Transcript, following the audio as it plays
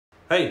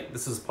Hey,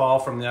 this is Paul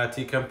from the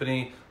IT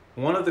company.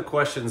 One of the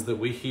questions that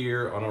we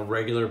hear on a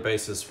regular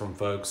basis from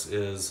folks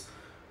is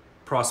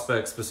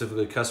prospects,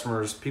 specifically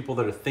customers, people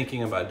that are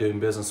thinking about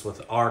doing business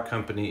with our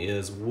company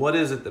is, what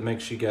is it that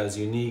makes you guys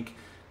unique,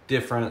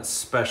 different,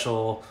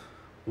 special?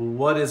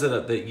 What is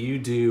it that you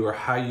do or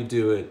how you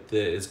do it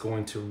that is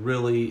going to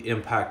really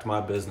impact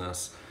my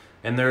business?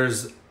 And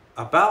there's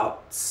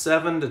about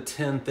 7 to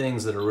 10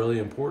 things that are really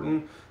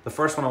important. The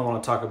first one I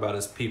want to talk about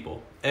is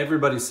people.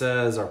 Everybody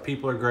says our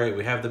people are great,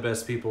 we have the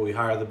best people, we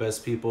hire the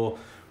best people.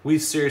 We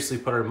seriously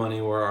put our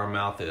money where our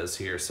mouth is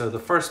here. So the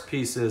first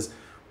piece is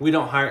we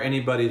don't hire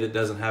anybody that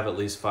doesn't have at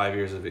least 5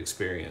 years of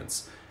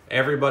experience.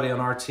 Everybody on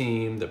our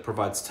team that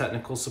provides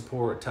technical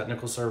support,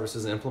 technical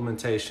services,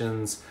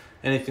 implementations,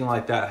 anything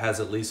like that has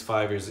at least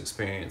 5 years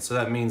experience. So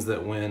that means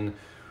that when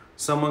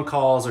someone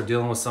calls or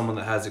dealing with someone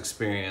that has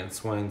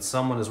experience, when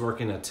someone is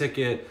working a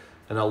ticket,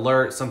 an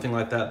alert, something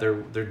like that,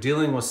 they're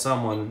dealing with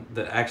someone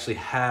that actually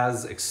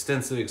has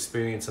extensive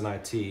experience in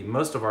IT.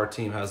 Most of our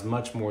team has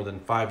much more than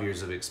 5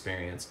 years of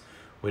experience.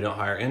 We don't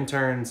hire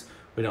interns.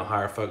 We don't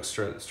hire folks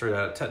straight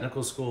out of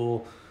technical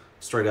school,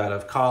 straight out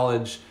of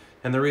college.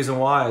 And the reason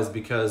why is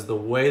because the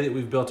way that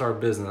we've built our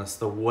business,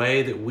 the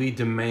way that we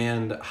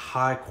demand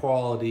high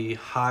quality,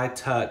 high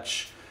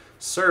touch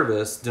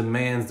service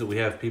demands that we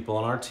have people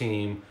on our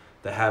team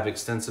that have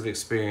extensive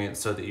experience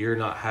so that you're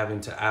not having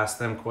to ask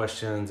them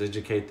questions,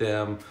 educate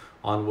them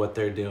on what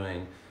they're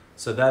doing.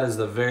 So that is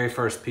the very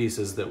first piece,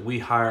 is that we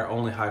hire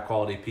only high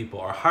quality people.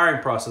 Our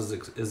hiring process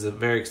is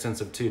very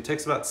extensive too. It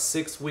takes about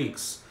 6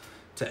 weeks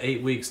to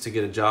 8 weeks to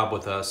get a job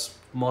with us.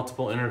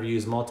 Multiple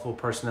interviews, multiple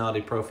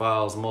personality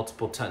profiles,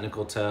 multiple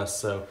technical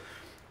tests. So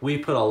we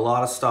put a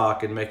lot of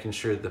stock in making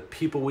sure the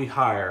people we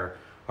hire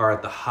are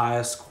at the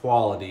highest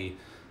quality,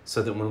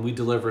 so that when we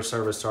deliver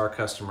service to our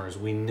customers,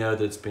 we know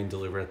that it's being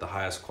delivered at the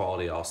highest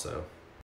quality also.